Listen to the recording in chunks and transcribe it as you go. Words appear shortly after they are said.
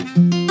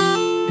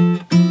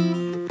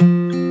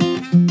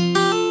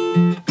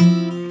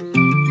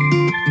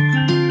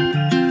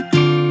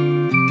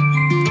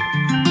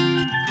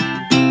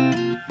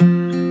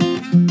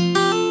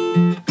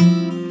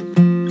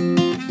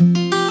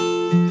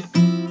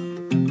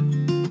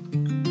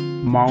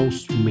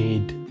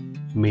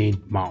Mouse-Maid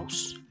made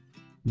mouse.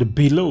 The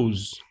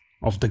billows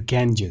of the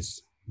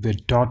Ganges were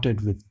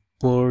dotted with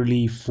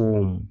pearly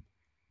foam,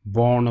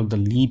 born of the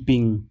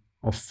leaping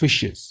of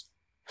fishes,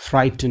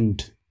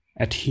 frightened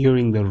at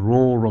hearing the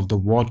roar of the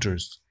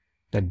waters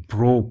that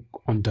broke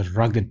on the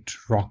rugged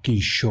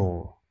rocky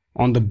shore.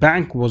 On the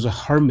bank was a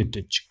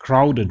hermitage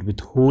crowded with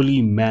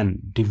holy men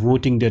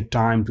devoting their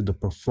time to the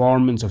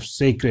performance of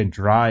sacred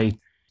rites,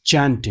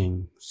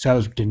 chanting,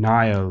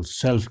 self-denial,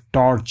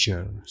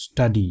 self-torture,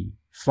 study,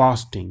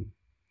 fasting,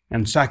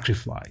 and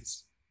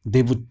sacrifice.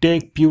 They would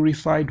take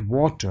purified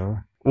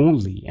water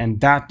only, and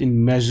that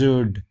in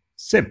measured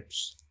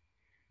sips.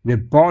 Their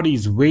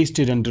bodies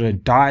wasted under a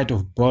diet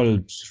of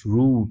bulbs,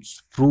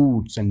 roots,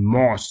 fruits, and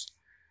moss.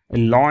 A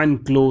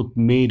loincloth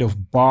made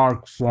of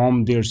bark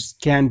formed their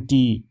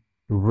scanty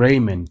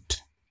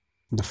raiment.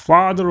 The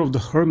father of the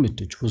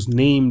hermitage was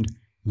named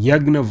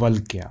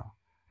Yagnavalkya.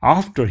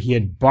 After he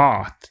had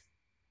bathed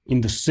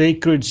in the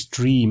sacred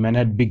stream and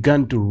had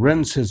begun to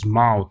rinse his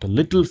mouth, a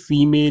little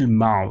female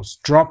mouse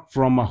dropped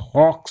from a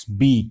hawk's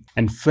beak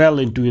and fell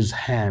into his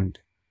hand.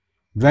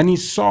 When he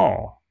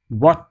saw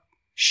what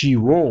she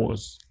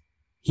was,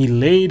 he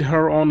laid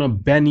her on a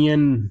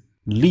banyan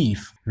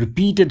leaf,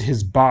 repeated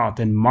his bath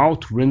and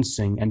mouth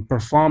rinsing, and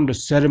performed a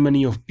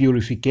ceremony of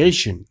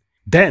purification.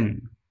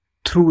 Then,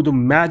 through the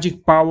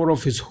magic power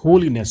of his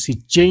holiness, he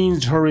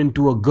changed her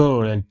into a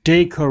girl and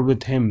take her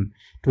with him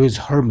to his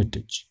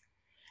hermitage.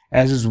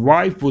 As his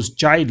wife was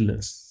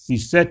childless, he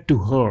said to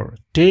her,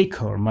 "Take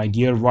her, my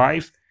dear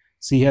wife.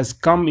 She has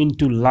come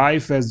into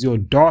life as your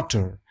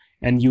daughter,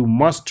 and you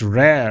must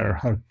rear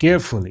her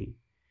carefully."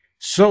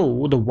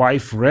 So the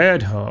wife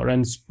reared her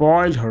and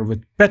spoiled her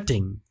with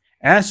petting.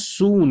 As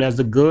soon as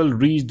the girl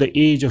reached the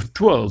age of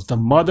 12, the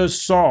mother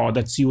saw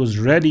that she was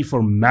ready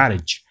for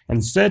marriage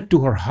and said to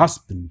her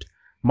husband,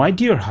 "My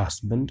dear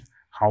husband,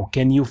 how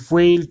can you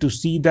fail to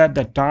see that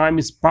the time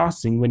is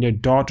passing when your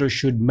daughter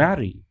should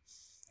marry?"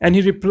 And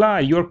he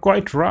replied, "You are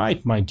quite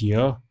right, my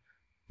dear.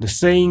 The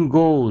saying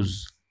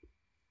goes,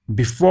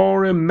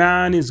 before a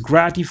man is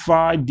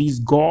gratified, these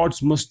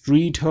gods must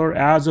treat her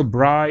as a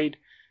bride,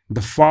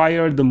 the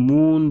fire, the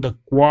moon, the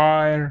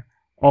choir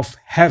of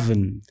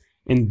heaven.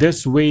 In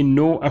this way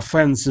no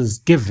offense is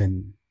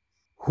given.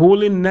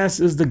 Holiness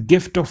is the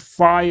gift of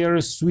fire,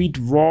 a sweet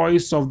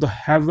voice of the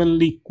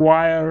heavenly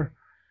choir.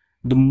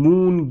 The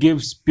moon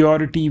gives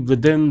purity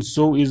within,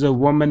 so is a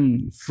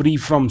woman free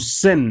from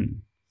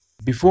sin.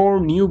 Before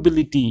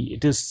nubility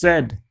it is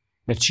said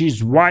that she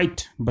is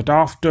white, but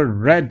after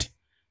red.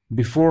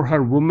 Before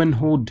her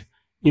womanhood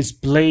is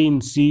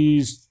plain, she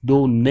is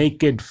though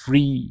naked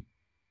free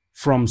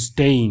from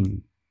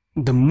stain.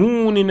 The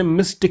moon in a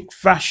mystic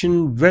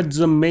fashion weds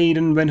a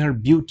maiden when her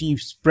beauty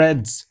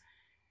spreads.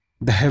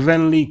 The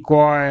heavenly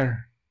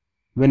choir,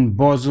 when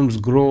bosoms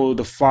grow,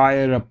 the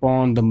fire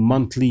upon the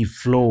monthly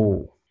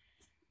flow.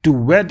 To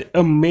wed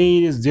a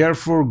maid is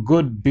therefore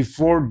good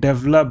before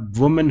developed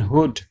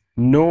womanhood,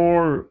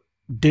 nor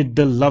did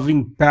the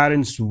loving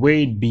parents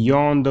wait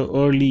beyond the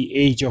early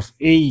age of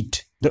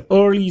 8. The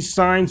early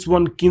signs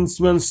one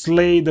kinsman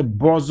slay, the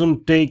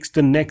bosom takes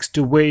the next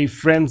away,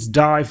 friends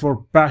die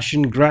for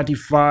passion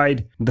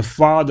gratified, the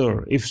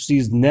father, if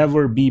she's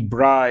never be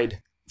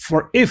bride.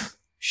 For if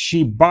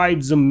she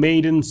bides a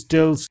maiden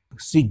still,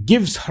 she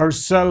gives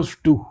herself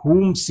to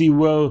whom she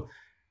will,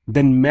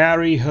 then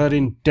marry her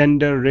in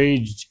tender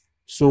rage,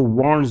 so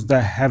warns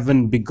the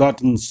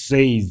heaven-begotten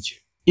sage.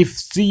 If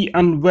she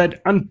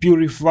unwed,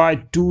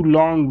 unpurified, too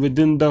long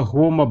within the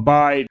home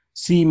abide,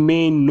 she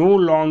may no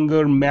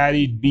longer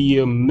married be,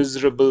 a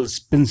miserable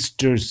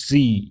spinster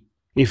she.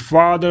 A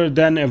father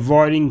then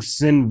avoiding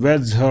sin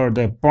weds her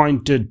the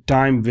appointed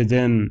time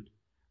within,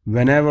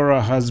 whenever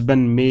a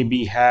husband may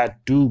be had,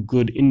 too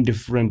good,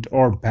 indifferent,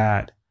 or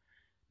bad.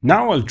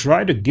 Now I'll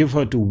try to give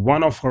her to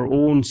one of her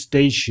own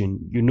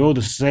station, you know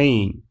the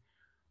saying,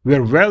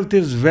 where wealth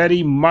is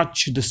very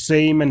much the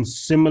same and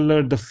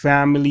similar the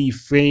family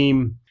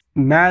fame.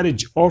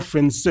 Marriage or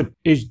friendship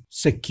is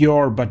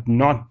secure, but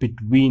not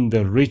between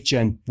the rich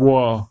and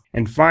poor.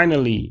 And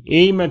finally,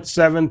 aim at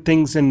 7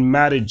 things in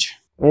marriage.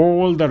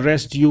 All the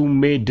rest you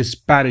may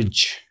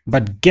disparage.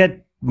 But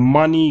get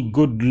money,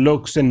 good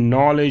looks, and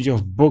knowledge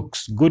of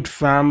books, good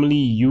family,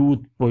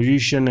 youth,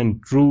 position,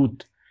 and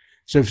truth.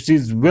 So if she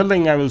is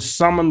willing, I will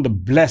summon the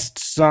blessed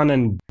son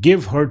and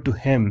give her to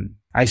him.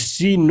 I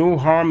see no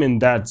harm in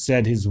that,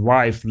 said his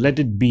wife. Let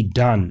it be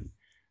done.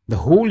 The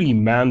holy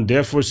man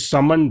therefore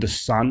summoned the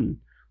son,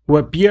 who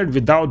appeared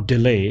without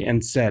delay,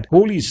 and said,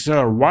 "Holy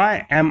sir,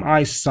 why am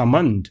I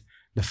summoned?"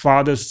 The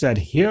father said,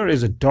 "Here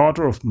is a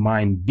daughter of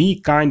mine. Be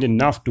kind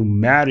enough to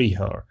marry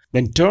her."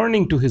 Then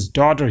turning to his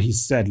daughter, he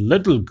said,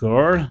 "Little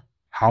girl,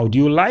 how do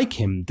you like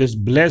him, this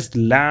blessed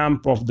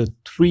lamp of the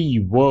 3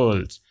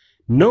 worlds?"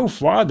 "No,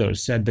 father,"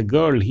 said the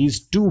girl, "he is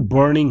too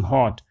burning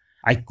hot.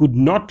 I could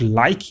not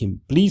like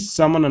him. Please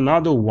summon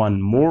another one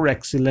more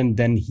excellent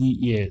than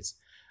he is."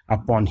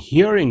 Upon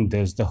hearing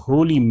this, the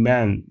holy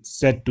man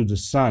said to the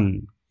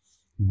son,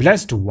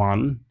 "Blessed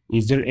one,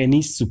 is there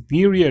any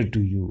superior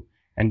to you?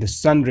 And the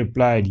son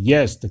replied,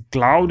 "Yes, the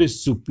cloud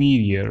is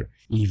superior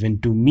even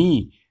to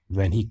me.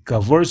 When he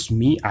covers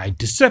me, I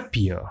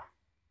disappear."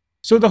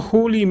 So the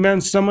holy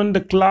man summoned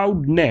the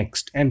cloud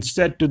next and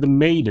said to the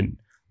maiden,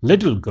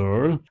 "Little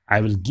girl,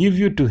 I will give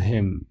you to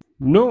him."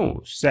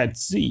 "No," said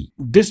she,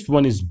 "this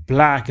one is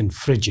black and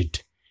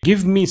frigid.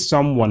 Give me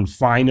someone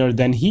finer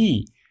than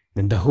he."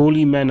 Then the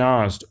holy man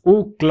asked,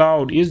 "O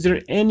cloud, is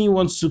there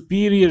anyone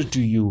superior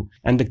to you?"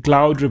 And the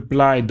cloud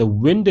replied, "The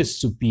wind is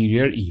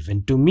superior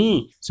even to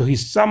me." So he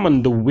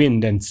summoned the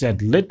wind and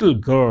said, "Little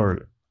girl,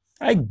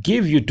 I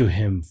give you to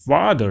him."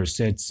 "Father,"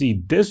 said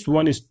she, "this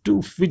one is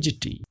too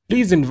fidgety.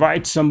 Please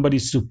invite somebody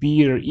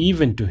superior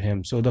even to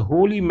him." So the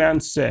holy man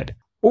said,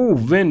 "O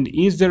wind,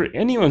 is there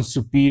anyone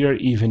superior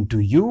even to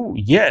you?"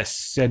 "Yes,"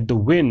 said the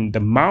wind,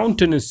 "the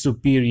mountain is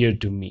superior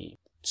to me."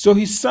 So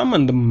he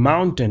summoned the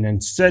mountain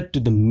and said to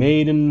the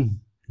maiden,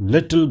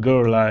 "Little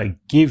girl, I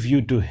give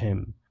you to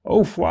him."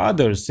 "Oh,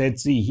 father," said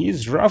she, "he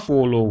is rough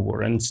all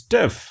over and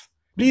stiff.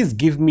 Please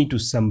give me to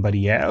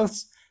somebody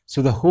else."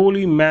 So the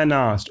holy man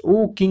asked,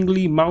 "O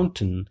kingly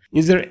mountain,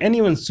 is there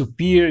anyone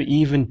superior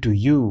even to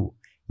you?"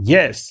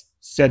 "Yes,"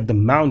 said the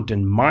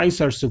mountain,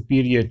 "mice are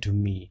superior to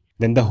me."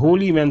 Then the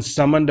holy man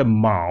summoned a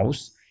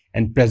mouse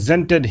and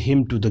presented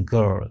him to the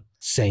girl,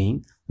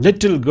 saying,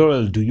 "Little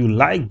girl, do you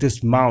like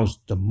this mouse?"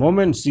 The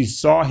moment she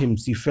saw him,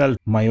 she felt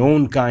my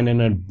own kind, and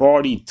her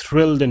body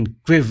thrilled and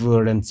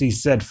quivered, and she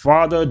said,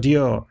 "Father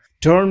dear,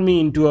 turn me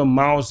into a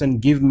mouse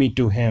and give me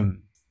to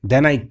him.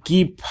 Then I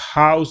keep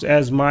house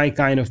as my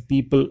kind of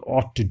people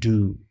ought to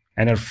do."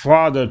 And her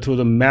father, through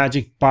the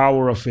magic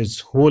power of his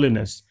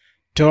holiness,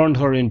 turned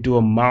her into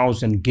a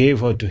mouse and gave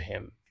her to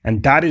him.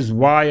 And that is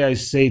why I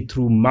say,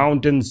 through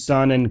mountain,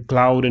 sun, and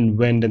cloud, and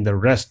wind, and the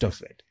rest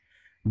of it.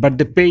 But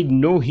they paid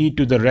no heed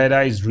to the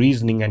red-eyes'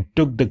 reasoning and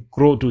took the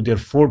crow to their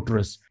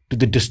fortress, to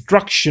the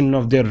destruction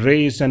of their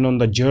race. And on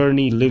the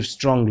journey,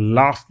 Livestrong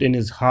laughed in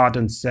his heart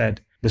and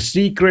said, "The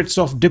secrets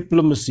of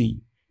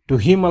diplomacy to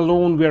him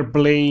alone were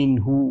plain,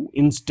 who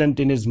instant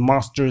in his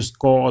master's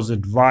cause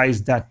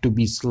advised that to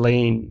be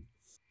slain."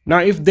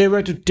 Now if they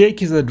were to take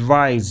his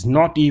advice,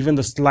 not even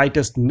the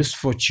slightest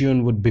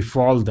misfortune would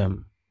befall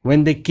them.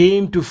 When they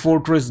came to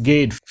fortress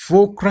gate,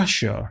 Foe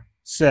Crusher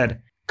said,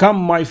 "Come,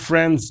 my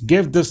friends,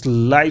 give this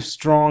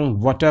Livestrong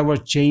whatever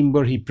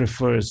chamber he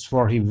prefers,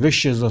 for he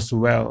wishes us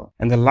well."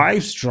 And the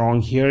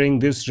Livestrong, hearing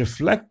this,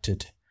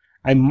 reflected,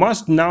 "I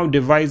must now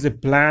devise a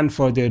plan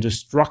for their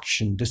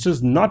destruction. This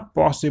is not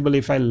possible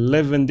if I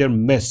live in their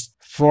midst,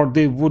 for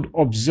they would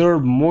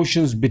observe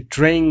motions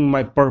betraying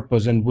my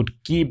purpose and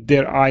would keep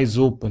their eyes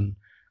open.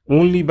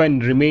 Only by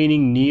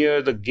remaining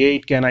near the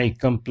gate can I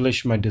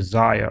accomplish my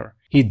desire."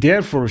 He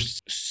therefore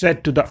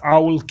said to the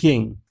Owl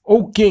King,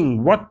 "O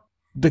king, what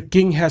the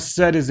king has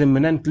said is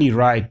eminently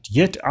right,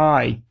 yet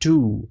I,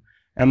 too,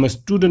 am a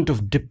student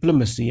of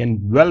diplomacy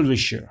and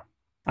well-wisher.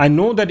 I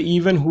know that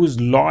even who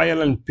is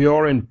loyal and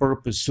pure in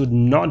purpose should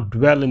not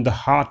dwell in the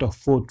heart of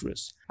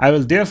fortress. I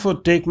will therefore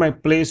take my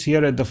place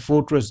here at the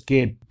fortress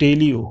gate, pay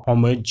you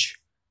homage,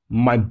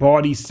 my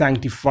body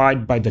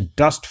sanctified by the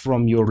dust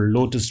from your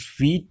lotus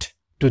feet."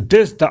 To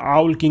this the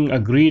Owl King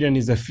agreed, and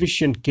his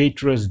efficient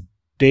caterers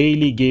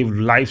daily gave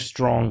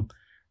Livestrong,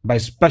 by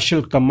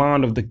special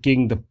command of the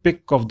king, the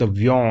pick of the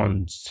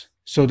viands,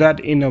 so that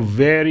in a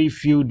very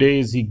few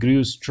days he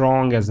grew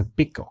strong as a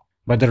picker.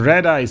 But the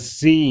Red-Eyes,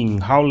 seeing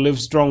how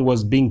Livestrong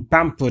was being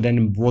pampered,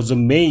 and was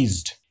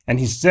amazed, and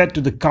he said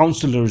to the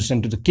counselors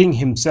and to the king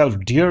himself,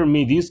 "Dear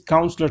me, these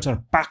counselors are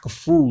a pack of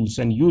fools,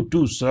 and you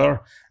too,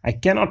 sir. I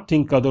cannot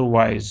think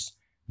otherwise.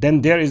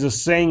 Then there is a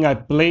saying, I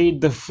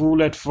played the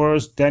fool at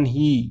first, then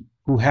he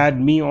who had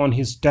me on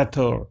his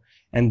tether,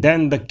 and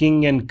then the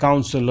king and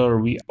counselor,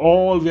 we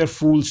all were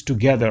fools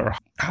together."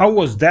 "How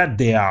was that?"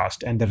 they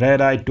asked, and the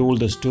Red-Eye told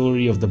the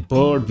story of the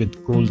bird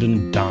with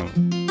golden tongue.